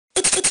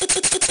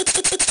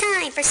It's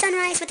time for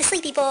Sunrise with the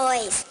Sleepy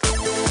Boys.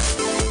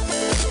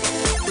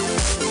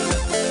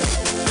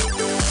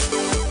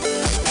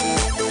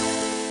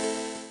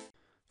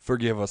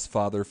 Forgive us,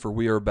 Father, for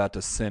we are about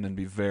to sin and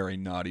be very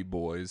naughty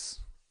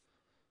boys.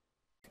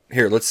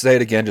 Here, let's say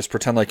it again. Just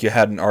pretend like you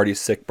hadn't already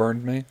sick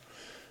burned me.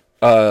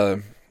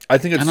 I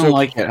think it's I don't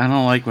like it. I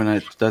don't like when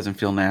it doesn't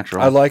feel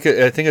natural. I like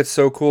it. I think it's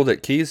so cool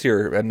that Key's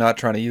here and not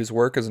trying to use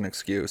work as an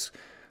excuse.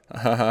 Oh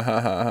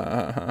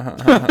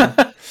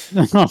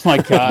my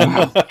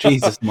god.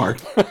 Jesus, Mark.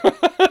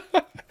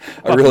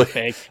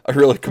 I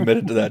really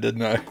committed to that,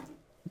 didn't I?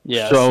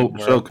 Yeah.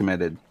 So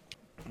committed.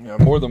 Yeah,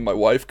 more than my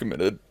wife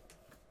committed.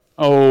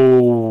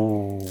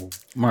 Oh.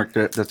 Mark,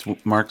 that's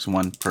Mark's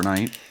one per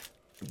night.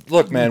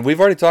 Look, man, we've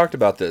already talked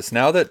about this.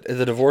 Now that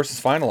the divorce is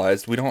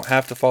finalized, we don't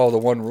have to follow the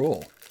one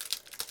rule.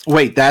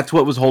 Wait, that's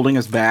what was holding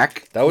us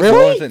back? That was the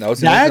only thing. That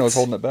was the only thing that was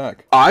holding it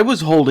back. I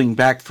was holding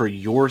back for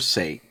your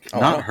sake,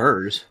 not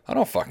hers. I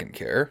don't fucking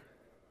care.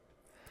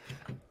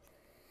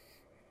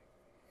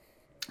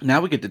 Now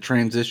we get to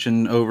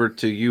transition over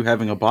to you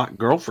having a bot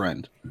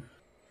girlfriend.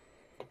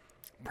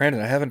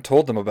 Brandon, I haven't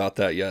told them about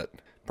that yet.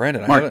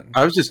 Brandon, Mark,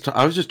 I was just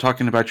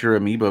talking about your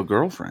amiibo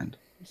girlfriend.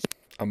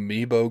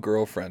 Amiibo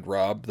girlfriend,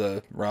 Rob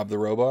the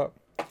robot.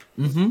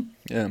 Mm-hmm.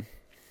 Yeah.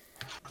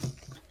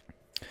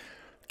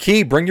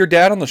 Key, bring your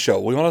dad on the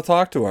show. We want to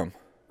talk to him.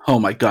 Oh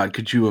my God,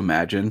 could you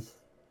imagine?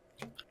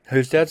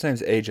 His dad's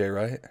name's AJ,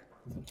 right?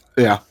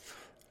 Yeah.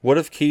 What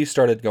if Key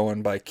started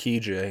going by Key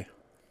J?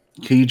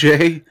 Key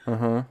J?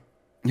 Uh-huh.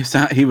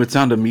 He would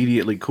sound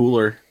immediately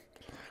cooler.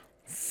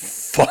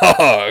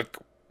 Fuck.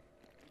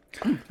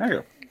 There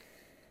you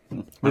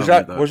go. Was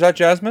that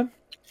Jasmine?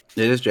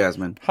 It is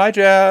Jasmine. Hi,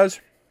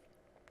 Jazz.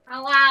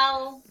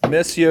 Hello.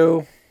 Miss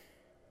you.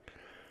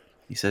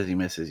 He says he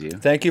misses you.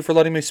 Thank you for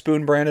letting me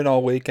spoon Brandon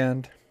all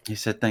weekend. He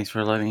said thanks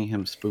for letting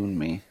him spoon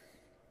me.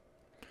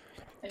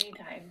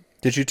 Anytime.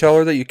 Did you tell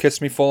her that you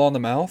kissed me full on the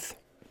mouth?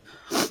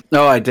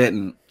 No, I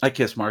didn't. I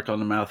kissed Mark on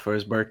the mouth for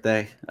his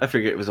birthday. I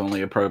figured it was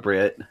only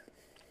appropriate.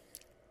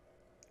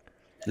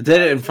 I did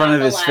it in front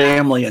of his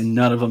family and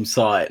none of them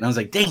saw it. And I was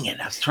like, dang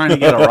it. I was trying to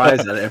get a rise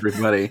out of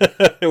everybody.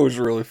 It was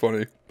really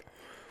funny.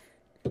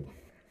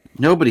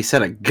 Nobody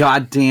said a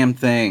goddamn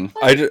thing.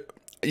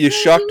 You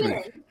shocked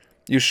me.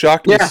 You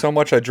shocked me so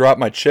much I dropped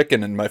my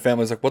chicken and my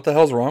family's like, what the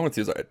hell's wrong with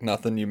you? I was like,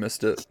 nothing, you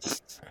missed it.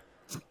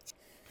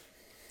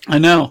 I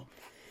know.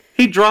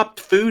 He dropped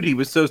food. He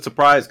was so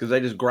surprised because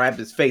I just grabbed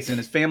his face and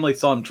his family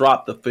saw him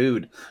drop the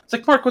food. It's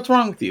like, Mark, what's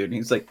wrong with you? And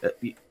he's like,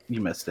 you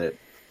missed it.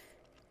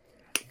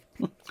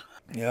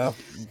 Yeah.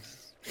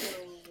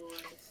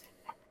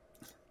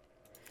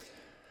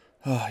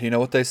 You know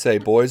what they say,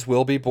 boys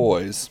will be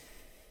boys.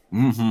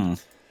 Mm-hmm.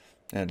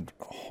 And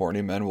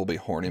horny men will be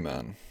horny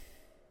men.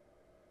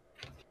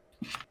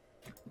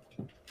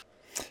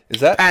 Is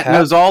that Pat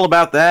knows all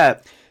about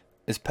that.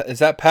 Is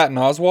that Patton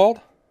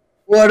Oswald?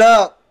 What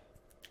up?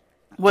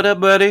 What up,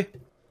 buddy?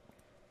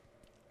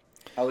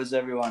 How is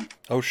everyone?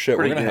 Oh shit,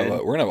 we're gonna have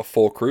a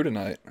full crew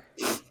tonight.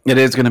 It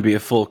is gonna be a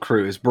full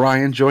crew. Is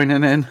Brian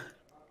joining in?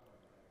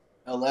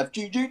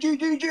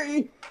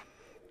 LFGGGGG.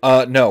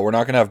 No, we're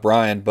not gonna have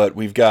Brian, but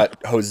we've got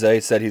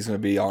Jose said he's gonna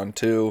be on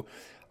too.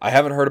 I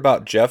haven't heard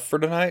about Jeff for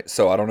tonight,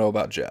 so I don't know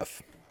about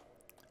Jeff.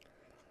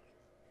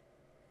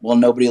 Well,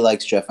 nobody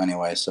likes Jeff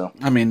anyway, so.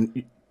 I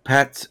mean,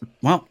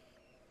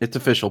 it's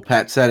official.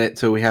 Pat said it,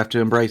 so we have to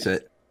embrace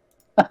it.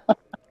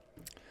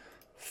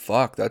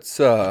 Fuck, that's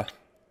all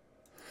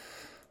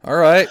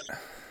right.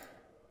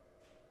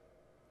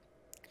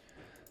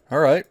 All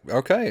right,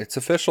 okay, it's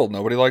official.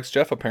 Nobody likes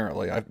Jeff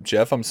apparently.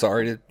 Jeff, I'm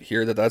sorry to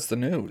hear that that's the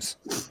news.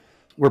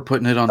 We're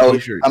putting it on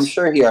t-shirts. I'm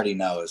sure he already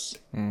knows.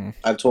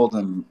 I've told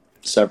him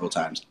several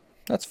times.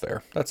 That's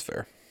fair. That's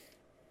fair.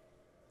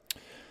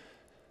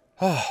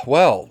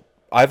 Well,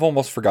 I've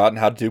almost forgotten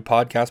how to do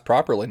podcasts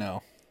properly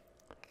now.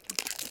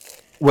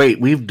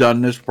 Wait, we've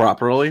done this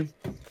properly?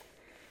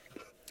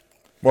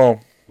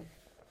 Well,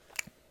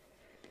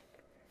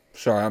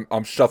 sorry,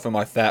 I'm stuffing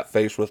my fat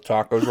face with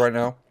tacos right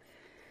now.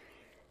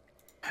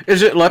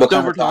 Is it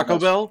leftover Taco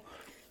Bell?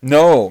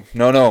 No.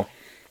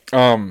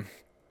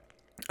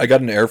 I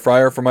got an air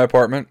fryer for my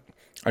apartment.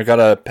 I got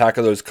a pack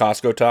of those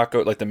Costco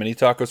taco, like the mini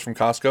tacos from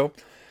Costco.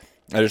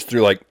 I just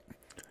threw like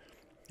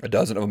a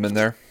dozen of them in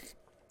there.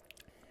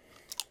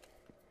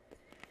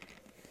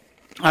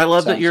 I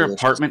love that your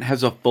apartment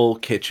has a full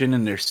kitchen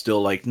and there's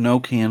still like no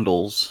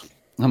candles.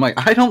 I'm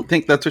like, I don't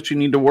think that's what you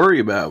need to worry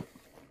about.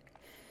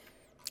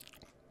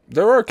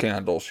 There are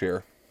candles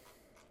here.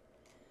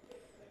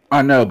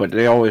 I know, but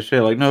they always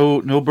say like,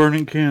 no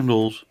burning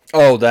candles.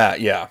 Oh, that,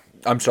 yeah.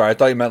 I'm sorry. I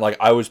thought you meant like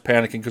I was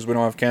panicking because we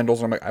don't have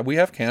candles. And I'm like, we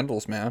have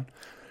candles, man.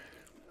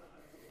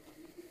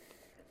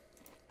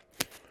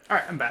 All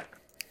right, I'm back.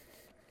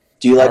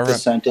 Do you like the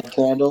scented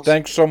candles?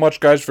 Thanks so much,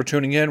 guys, for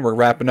tuning in. We're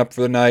wrapping up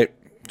for the night.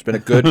 It's been a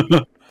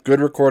good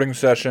recording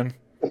session.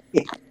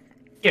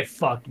 Get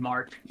fucked,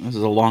 Mark. This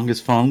is the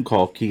longest phone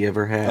call Key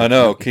ever had. I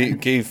know.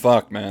 Key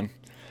fuck, man.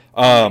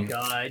 Oh my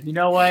god. You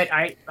know what?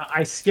 I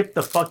skipped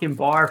the fucking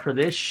bar for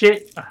this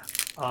shit.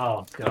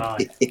 Oh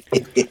god.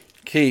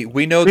 Key,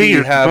 we know that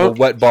you have a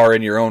wet bar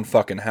in your own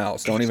fucking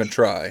house. Don't even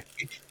try.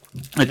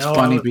 It's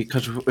funny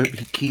because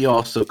he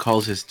also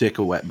calls his dick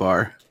a wet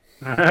bar.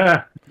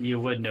 You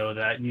would know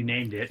that. You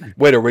named it.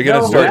 Wait, are we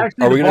gonna start?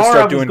 Are we gonna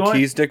start doing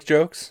Key's dick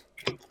jokes?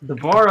 The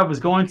bar I was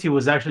going to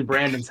was actually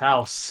Brandon's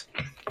house.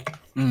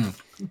 All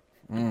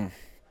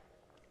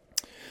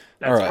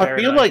right. I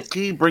feel like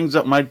he brings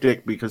up my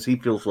dick because he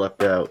feels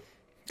left out.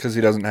 Because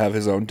he doesn't have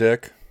his own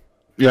dick.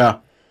 Yeah.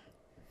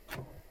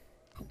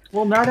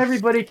 Well, not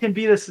everybody can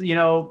be this.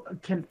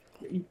 Can.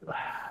 You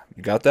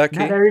got that,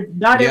 Key?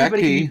 Not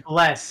everybody can be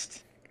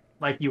blessed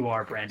like you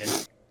are, Brandon.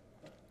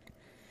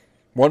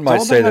 One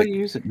might say that.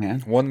 Use it,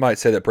 man. One might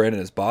say that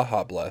Brandon is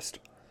Baja blessed.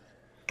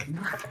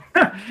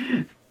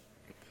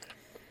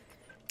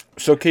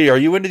 So, Key, are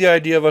you into the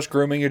idea of us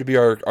grooming you to be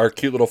our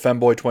cute little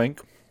femboy twink?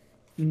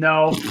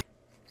 No.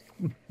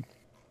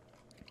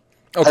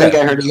 I think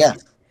I heard it. Yeah.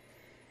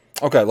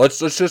 Okay, let's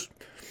just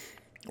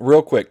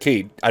real quick,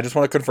 Key. I just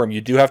want to confirm you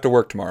do have to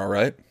work tomorrow,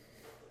 right?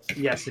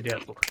 Yes, I do.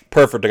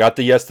 Perfect. I got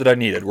the yes that I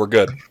needed. We're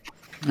good.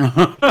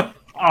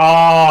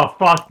 Oh,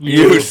 fuck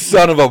you. You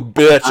son of a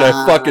bitch!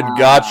 I fucking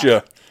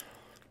gotcha.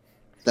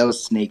 That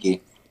was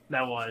sneaky.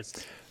 That was.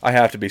 I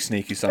have to be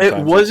sneaky sometimes.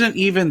 It wasn't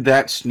even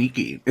that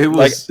sneaky. It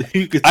was. Like,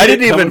 you could I see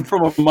didn't it coming even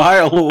from a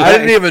mile away. I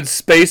didn't even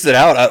space it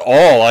out at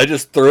all. I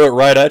just threw it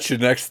right at you.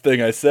 Next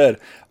thing I said.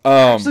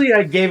 Actually,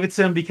 I gave it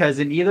to him because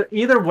in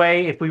either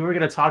way, if we were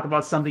going to talk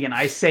about something and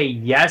I say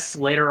yes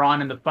later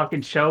on in the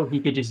fucking show,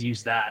 he could just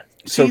use that.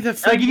 So, See, the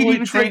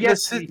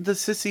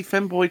sissy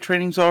femboy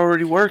training's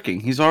already working.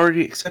 He's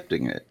already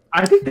accepting it.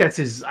 I think that's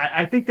his.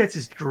 I think that's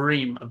his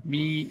dream of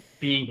me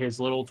being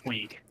his little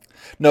twink.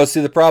 No,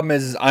 see, the problem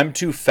is I'm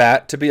too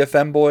fat to be a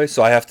femboy,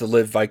 so I have to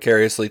live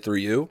vicariously through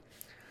you.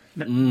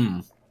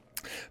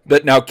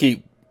 But now,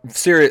 Keith,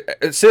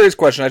 serious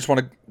question. I just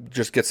want to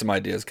just get some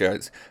ideas,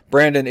 guys.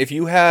 Brandon, if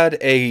you had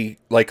a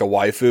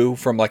waifu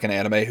from like an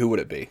anime, who would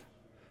it be?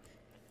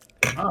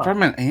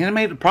 From an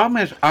anime, the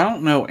problem is I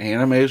don't know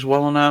animes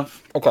well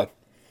enough. Okay.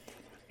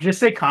 Just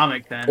say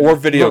comic then. Or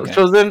video game.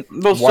 So then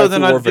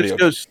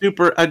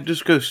Waifu I'd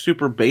just go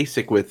super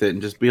basic with it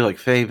and just be like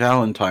Faye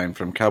Valentine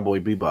from Cowboy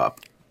Bebop.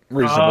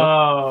 Reasonable.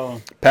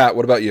 Oh. Pat,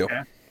 what about you?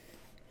 Okay.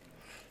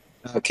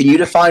 Can you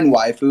define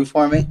waifu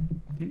for me?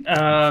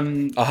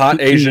 A hot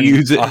Asian. You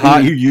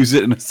use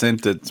it in a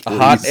sentence. Please. A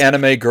hot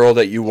anime girl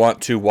that you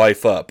want to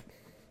wife up.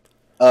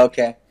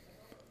 Okay.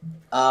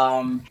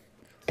 Wow.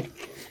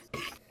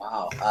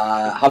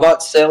 How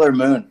about Sailor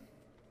Moon?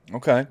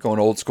 Okay, going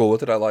old school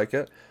with it. I like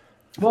it.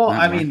 Well,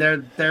 I mean,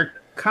 they're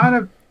kind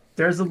of.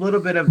 There's a little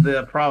bit of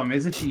the problem.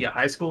 Isn't she a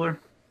high schooler?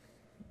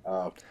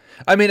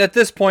 I mean, at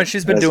this point,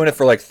 she's been doing it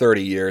for like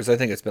 30 years. I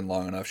think it's been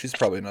long enough. She's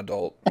probably an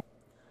adult.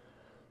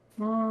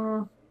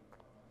 For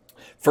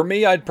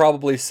me, I'd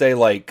probably say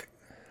like,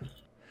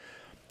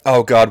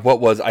 oh God,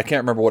 I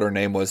can't remember what her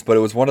name was, but it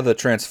was one of the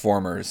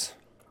Transformers.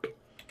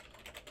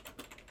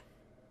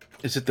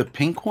 Is it the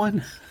pink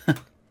one?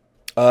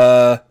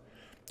 I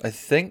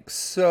think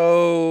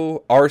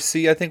so.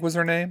 RC, I think was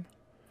her name.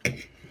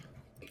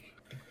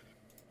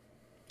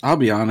 I'll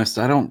be honest,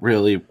 I don't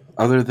really,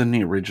 other than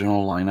the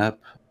original lineup.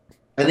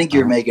 I think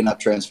you're making up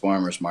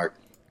Transformers, Mark.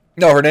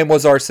 No, her name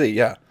was RC,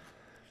 yeah.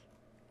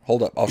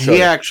 Hold up, I'll show you.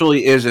 He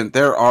actually isn't.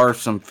 There are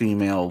some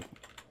female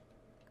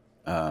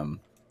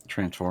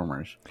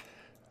Transformers.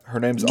 Her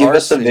name's Give RC.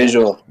 us a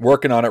visual.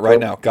 Working on it right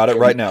now. Got it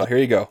right now. Here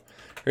you go.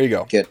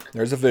 Good.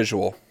 There's a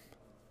visual.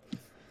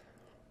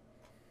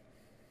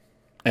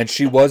 And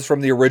she was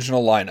from the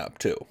original lineup,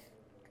 too.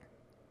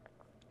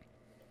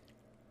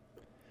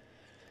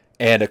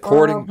 And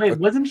according...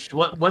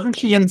 wasn't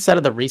she inside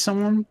of the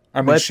recent one?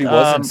 I mean, she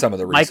was in some of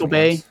the recent Michael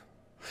Bay?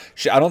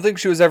 ones. I don't think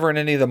she was ever in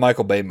any of the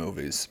Michael Bay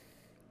movies.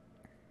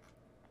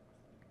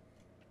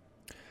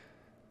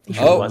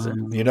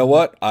 Wasn't. You know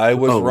what? I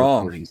was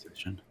wrong. Recording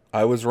session.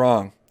 I was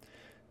wrong.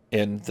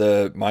 In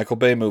the Michael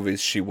Bay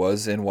movies, she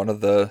was in one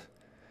of the...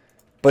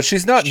 But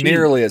she's not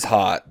nearly as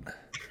hot.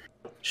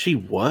 She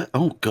what?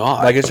 Oh,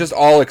 God. Like, it's just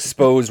all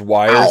exposed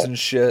wires and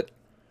shit.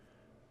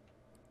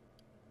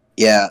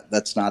 Yeah,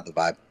 that's not the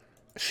vibe.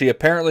 She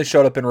apparently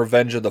showed up in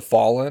Revenge of the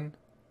Fallen.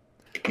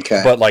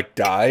 Okay. But, like,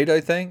 died,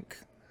 I think.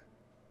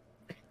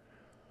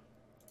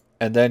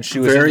 And then she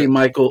was... very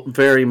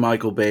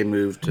Michael Bay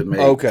move to make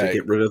to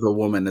get rid of the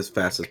woman as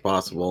fast as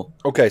possible.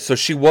 Okay, so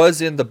she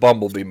was in the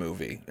Bumblebee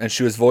movie. And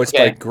she was voiced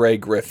by Grey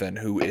Griffin,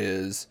 who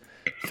is,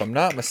 if I'm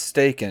not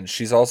mistaken,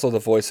 she's also the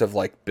voice of,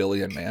 like,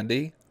 Billy and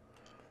Mandy.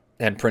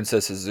 And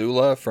Princess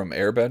Azula from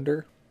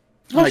Airbender.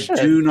 I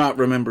do not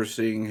remember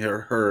seeing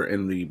her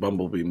in the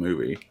Bumblebee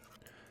movie.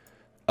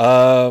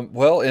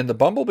 Well, in the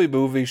Bumblebee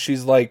movie,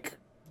 she's like...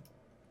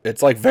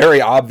 It's, like,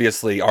 very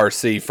obviously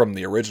RC from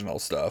the original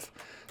stuff.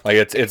 Like,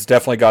 it's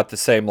definitely got the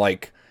same,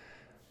 like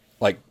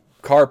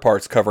car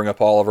parts covering up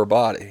all of her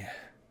body.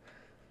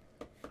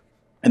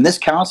 And this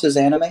counts as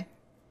anime?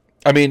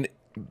 I mean,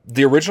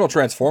 the original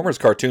Transformers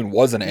cartoon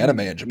was an anime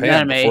in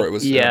Japan before it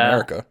was in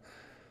America.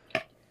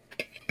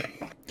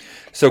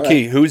 So,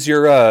 Key, who's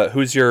your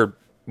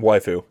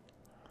waifu?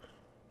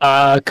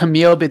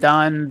 Camille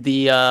Bidan,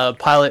 the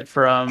pilot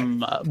from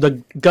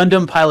the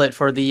Gundam pilot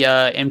for the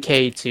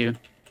MK2.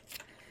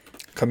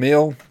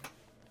 Camille,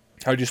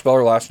 how did you spell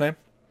her last name?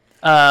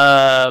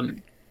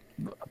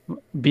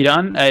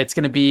 Bidan. It's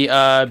gonna be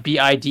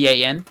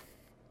Bidan.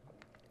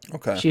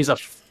 Okay. She's a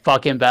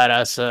fucking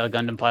badass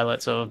Gundam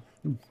pilot. So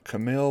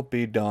Camille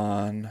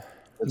Bidan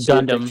Let's see a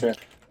Gundam. picture.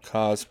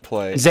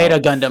 cosplay. Zeta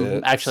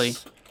Gundam, outfits actually.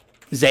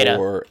 Zeta.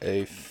 For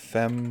a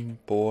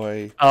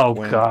femboy. Oh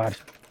twink god.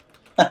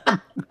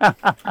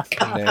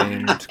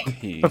 Named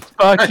Key.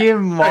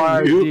 Fucking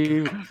Mark,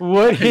 dude.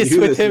 What I is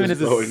knew with this him was and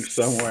his going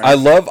somewhere. I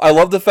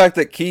love the fact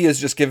that Key is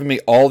just giving me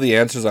all the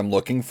answers I'm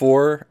looking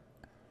for.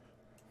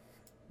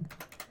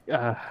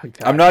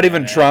 I'm not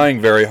even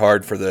trying very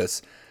hard for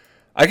this.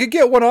 I could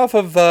get one off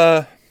of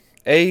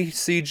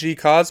ACG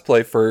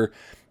Cosplay for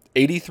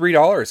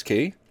 $83,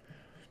 Key.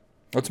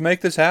 Let's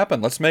make this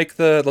happen. Let's make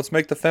the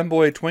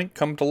femboy twink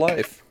come to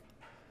life.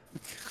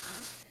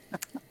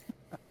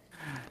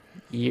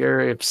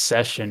 Your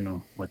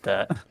obsession with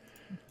that.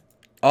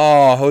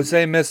 Oh,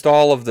 Jose missed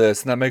all of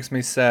this, and that makes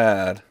me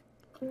sad.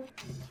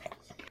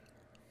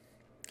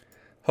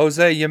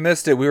 Jose, you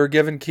missed it. We were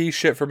giving Key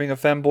shit for being a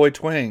femboy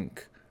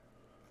twink.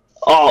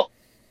 Oh,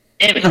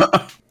 damn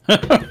it.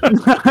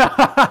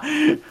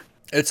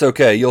 It's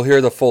okay. You'll hear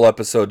the full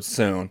episode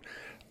soon.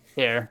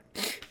 Here.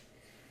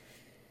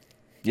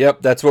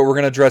 Yep, that's what we're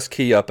going to dress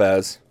Key up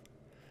as.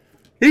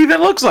 It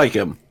even looks like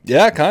him.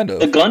 Yeah, kind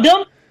The of.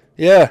 Gundam?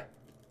 Yeah.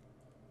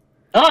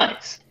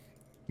 Nice.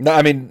 No,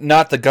 I mean,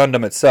 not the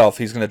Gundam itself.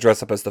 He's going to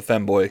dress up as the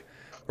femboy.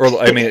 Or,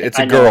 I mean, it's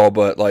a I know. girl,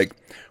 but, like...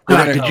 we're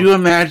God, gonna- could you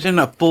imagine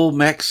a full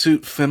mech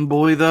suit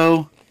femboy,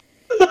 though?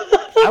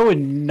 I would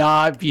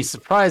not be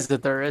surprised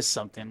if there is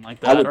something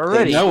like I that would think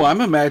already. No,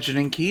 I'm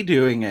imagining Key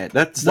doing it.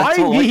 That's Why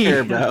all me? I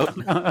care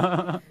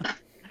about.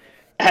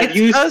 Have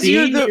you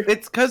seen?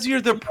 It's because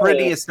you're the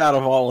prettiest out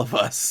of all of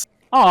us.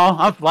 Oh,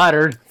 I'm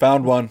flattered.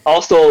 Found one.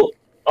 Also, your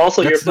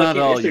That's not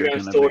fucking all you're Instagram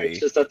gonna story be. is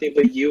just nothing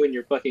but you and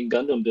your fucking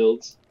Gundam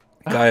builds.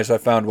 Guys, I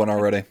found one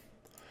already.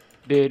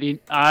 Dude,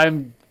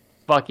 I'm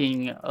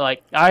fucking,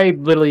 like, I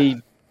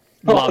literally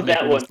Oh, love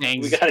that making one. these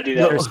things. We gotta do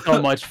that They're one.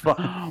 so much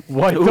fun.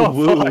 What Ooh, the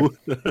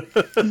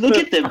fuck? ooh. Look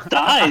at them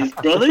thighs,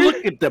 brother.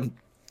 Look at them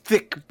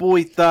thick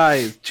boy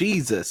thighs.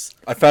 Jesus.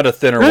 I found a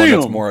thinner one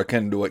that's Damn. more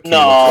akin to what Key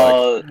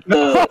looks like.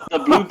 No, the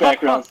blue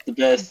background's the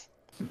best.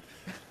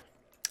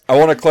 I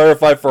want to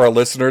clarify for our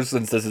listeners,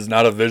 since this is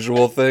not a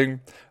visual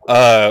thing.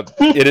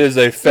 It is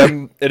a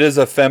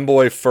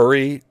femboy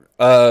furry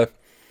that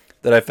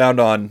I found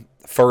on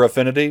Fur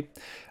Affinity.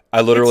 I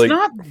literally It's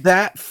not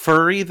that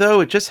furry, though.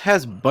 It just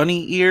has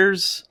bunny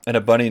ears. and a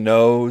bunny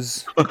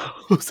nose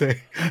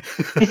Jose.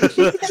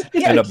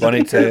 and a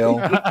bunny tail.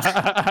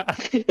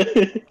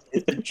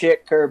 It's a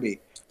chick Kirby.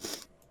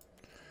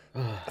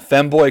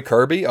 Femboy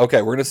Kirby.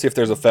 Okay, we're gonna see if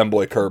there's a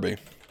femboy Kirby.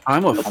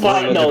 I'm a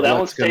Fuck, no, that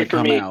one's gonna safe for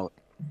come me. out.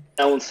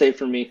 That one's safe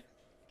for me.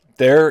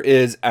 There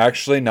is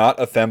actually not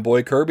a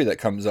femboy Kirby that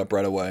comes up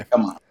right away.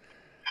 Come on.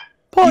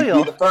 You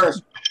be the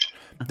first.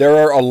 There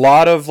are a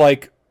lot of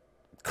like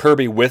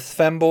Kirby with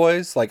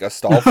femboys, like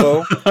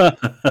Astolfo,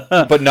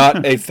 but not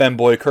a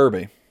femboy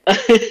Kirby.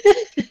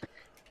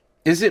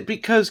 Is it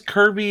because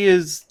Kirby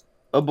is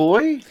a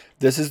boy?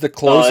 This is the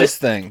closest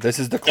thing. This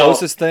is the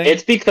closest thing.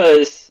 It's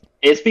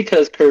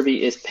because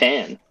Kirby is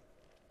Pan.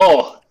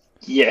 Oh,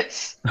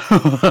 yes.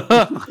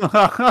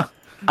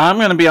 I'm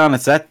gonna be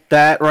honest.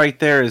 That right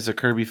there is a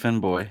Kirby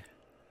Finboy.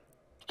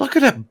 Look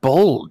at that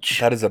bulge.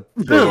 That is a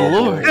big Good old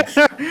lord. bulge.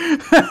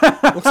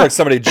 Looks like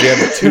somebody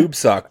jammed a tube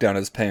sock down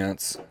his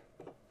pants.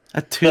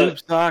 A tube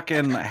sock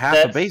and half a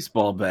That's-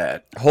 baseball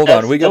bat. Hold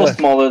That's on, we still gotta.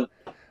 smaller.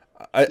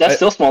 I, That's I,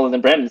 still smaller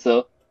than Brandon's,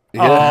 though.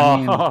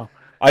 yeah,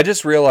 I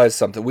just realized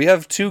something. We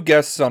have two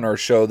guests on our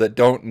show that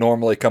don't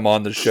normally come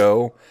on the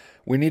show.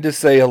 We need to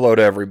say hello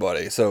to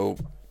everybody. So,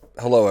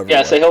 hello, everybody.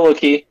 Yeah, say hello,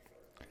 Key.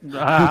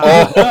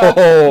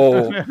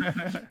 Oh,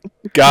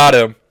 got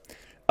him.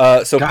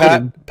 So Got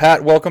Pat, him.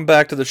 Pat, welcome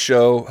back to the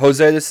show.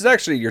 Jose, this is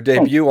actually your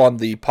debut on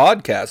the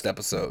podcast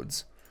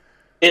episodes.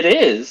 It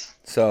is.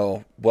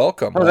 So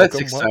welcome. Oh, that's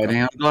welcome, exciting.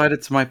 welcome. I'm glad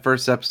it's my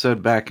first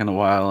episode back in a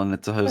while, and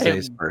it's a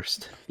Jose's Hey,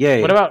 first.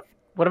 Yay!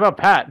 What about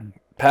Pat?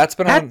 Pat's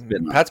been Pat's on.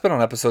 been on. Pat's been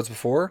on episodes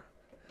before.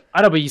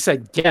 I know, but you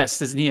said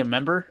guest. Isn't he a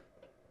member?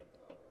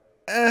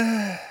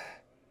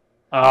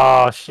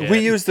 Oh shit. We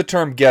use the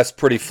term guest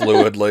pretty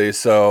fluidly,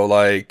 so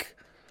like,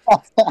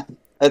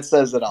 That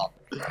says it all.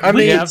 I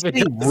mean, Yeah, It's but-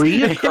 a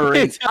reoccurring.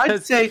 It I'd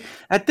does. say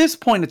at this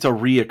point it's a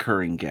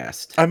reoccurring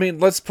guest. I mean,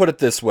 let's put it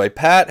this way: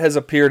 Pat has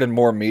appeared in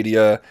more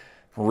media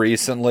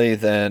recently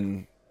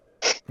than,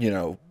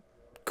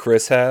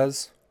 Chris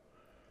has.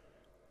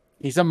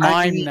 He's a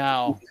mime mean-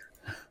 now.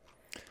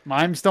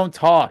 Mimes don't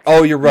talk.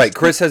 Oh, you're right.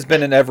 Chris has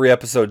been in every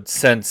episode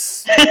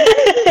since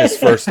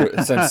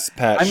since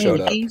Pat I showed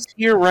mean, up. he's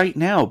here right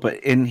now,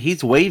 and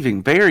he's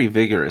waving very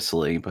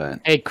vigorously. But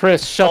Hey,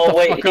 Chris, shut Oh the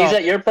wait, fuck he's up.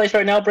 at your place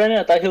right now, Brandon.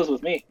 I thought he was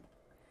with me.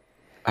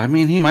 I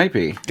mean, he might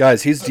be.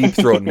 Guys, he's deep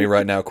throating me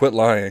right now. Quit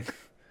lying.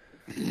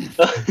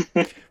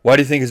 Why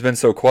do you think he's been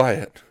so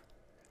quiet?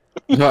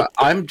 No,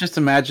 I'm just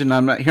imagining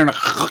I'm not hearing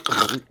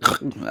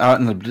a out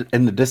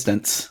in the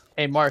distance.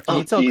 Hey, Mark, can Oh,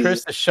 you tell Jesus.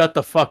 Chris to shut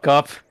the fuck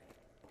up?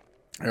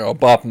 Here, I'll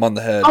bop him on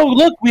the head. Oh,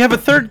 look, we have a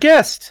third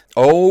guest.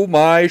 Oh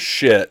my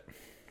shit.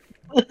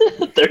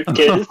 Third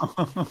kiss.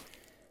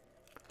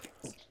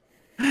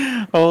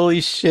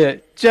 Holy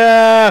shit.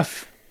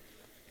 Jeff!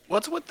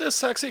 What's with this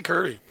sexy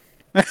Kirby?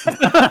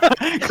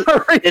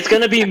 It's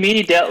gonna be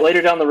me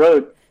later down the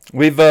road.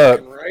 We've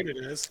Right, it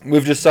is.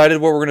 we've decided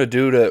what we're gonna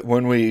do to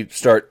when we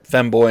start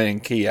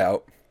femboying Key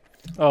out.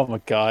 Oh my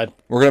god.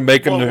 We're gonna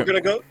make him. Well, we're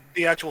gonna go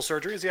the actual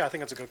surgeries. Yeah, I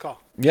think that's a good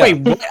call. Yeah. Wait,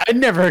 what? I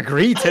never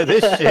agreed to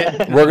this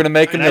shit. We're gonna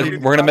make him. I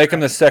mean, We're gonna make him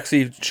the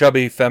sexy,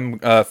 chubby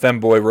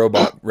femboy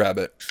robot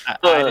rabbit.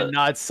 I did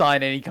not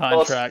sign any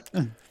contract.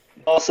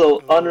 Also,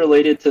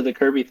 unrelated to the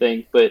Kirby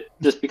thing, but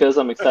just because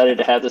I'm excited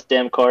to have this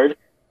damn card,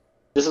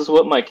 this is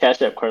what my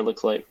Cash App card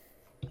looks like.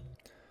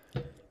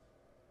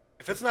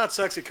 If it's not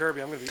sexy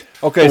Kirby, I'm gonna be.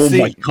 Okay. Oh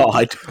see, my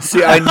god.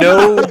 see, I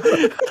know.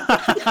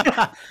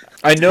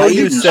 I know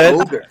you said.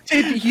 Ogre.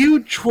 Did you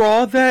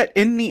draw that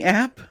in the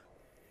app?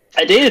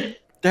 I did.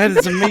 That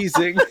is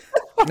amazing.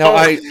 No,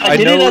 I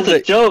did it know as a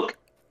that. joke.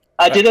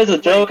 I did it as a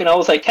joke, and I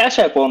was like, Cash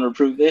App won't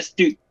approve this.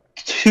 Dude,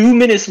 2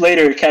 minutes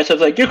later, Cash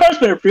App's like, your card's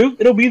been approved.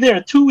 It'll be there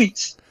in 2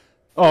 weeks.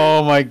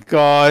 Oh my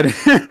god.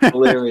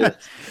 Hilarious.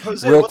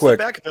 Jose, Real what's quick.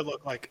 the back of it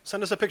look like?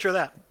 Send us a picture of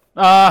that.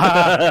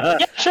 Yeah,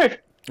 sure.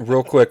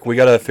 Real quick, we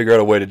gotta figure out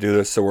a way to do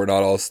this so we're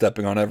not all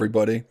stepping on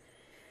everybody.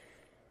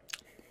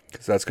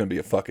 Because that's gonna be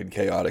a fucking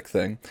chaotic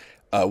thing.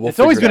 We'll It's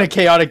always figure been it a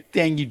chaotic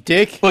thing, you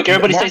dick. Look,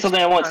 everybody say Mark's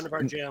something at once. Kind of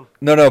our jam. out.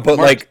 No, but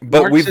Mark's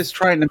we've just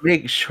trying to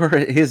make sure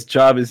his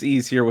job is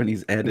easier when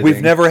he's editing.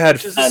 we've never had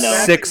Which is I know.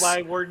 exactly six.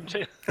 why we're.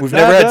 We've Blah,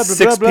 never had blah, blah,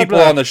 six blah, people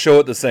blah. on the show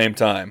at the same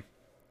time.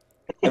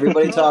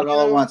 Everybody talk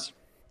all at once.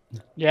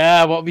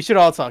 Yeah, well, we should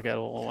all talk at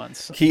all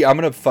once. Key, I'm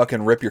gonna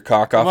fucking rip your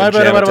cock off and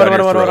jam it down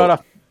your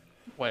throat.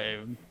 Wait,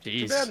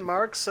 Too bad jeez.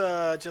 Mark's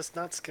just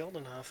not skilled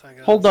enough. I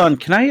guess. Hold on,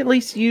 can I at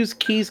least use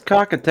Key's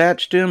cock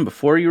attached to him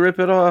before you rip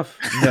it off?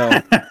 No,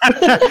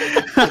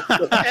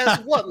 As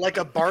what? Like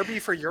a Barbie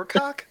for your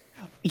cock?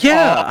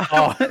 Yeah.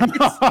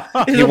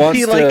 he It'll wants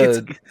be like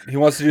to. He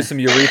wants to do some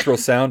urethral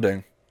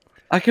sounding.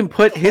 I can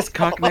put his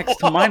cock next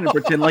to mine and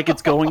pretend like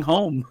it's going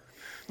home.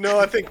 No,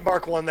 I think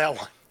Mark won that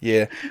one.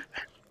 Yeah.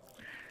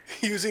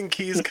 Using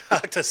Key's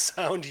cock to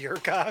sound your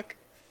cock.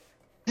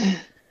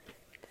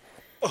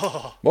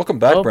 Oh, Welcome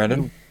back, Well,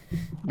 Brandon.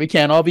 We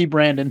can't all be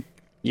Brandon.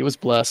 He was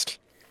blessed.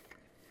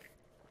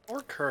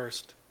 or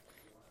cursed.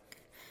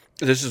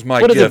 This is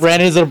my What is gift. it,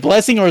 Brandon? Is it a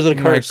blessing or is it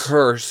a My curse?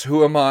 curse.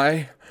 Who am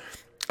I?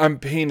 I'm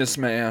Penis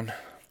Man.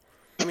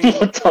 I mean,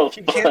 What the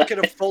you can't fuck? get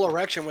a full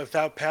erection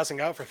without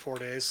passing out for 4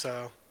 days,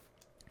 so.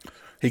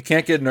 He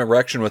can't get an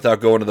erection without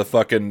going to the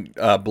fucking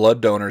blood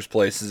donors'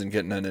 places and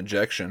getting an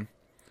injection.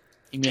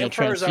 You mean a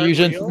Vampires aren't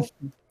transfusion? real.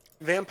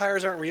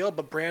 Vampires aren't real,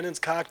 but Brandon's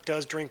cock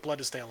does drink blood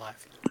to stay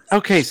alive.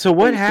 Okay, so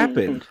what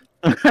happened?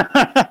 Your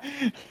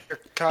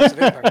cock's a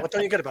vampire. What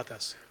don't you get about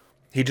this?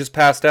 He just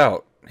passed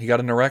out. He got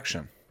an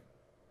erection.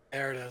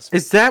 There it is.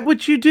 Is that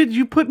what you did?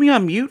 You put me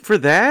on mute for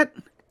that?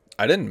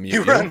 I didn't mute You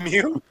you. were on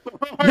mute?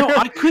 No,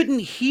 I couldn't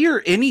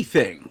hear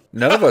anything.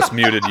 None of us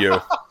muted you.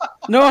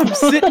 No, I'm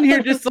sitting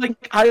here just like,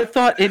 I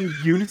thought in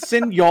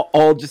unison, y'all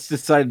all just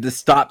decided to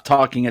stop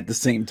talking at the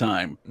same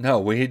time. No,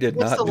 we did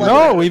What's not. the Do level?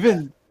 that. No, we've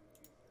been.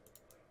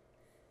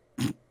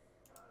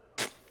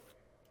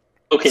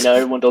 Okay, now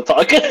everyone don't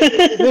talk.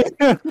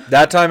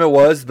 That time it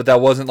was, but that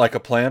wasn't like a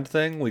planned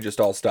thing. We just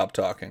all stopped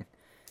talking.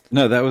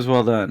 No, that was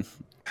well done.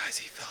 Guys,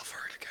 he fell for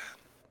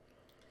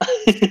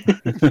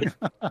it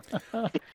again.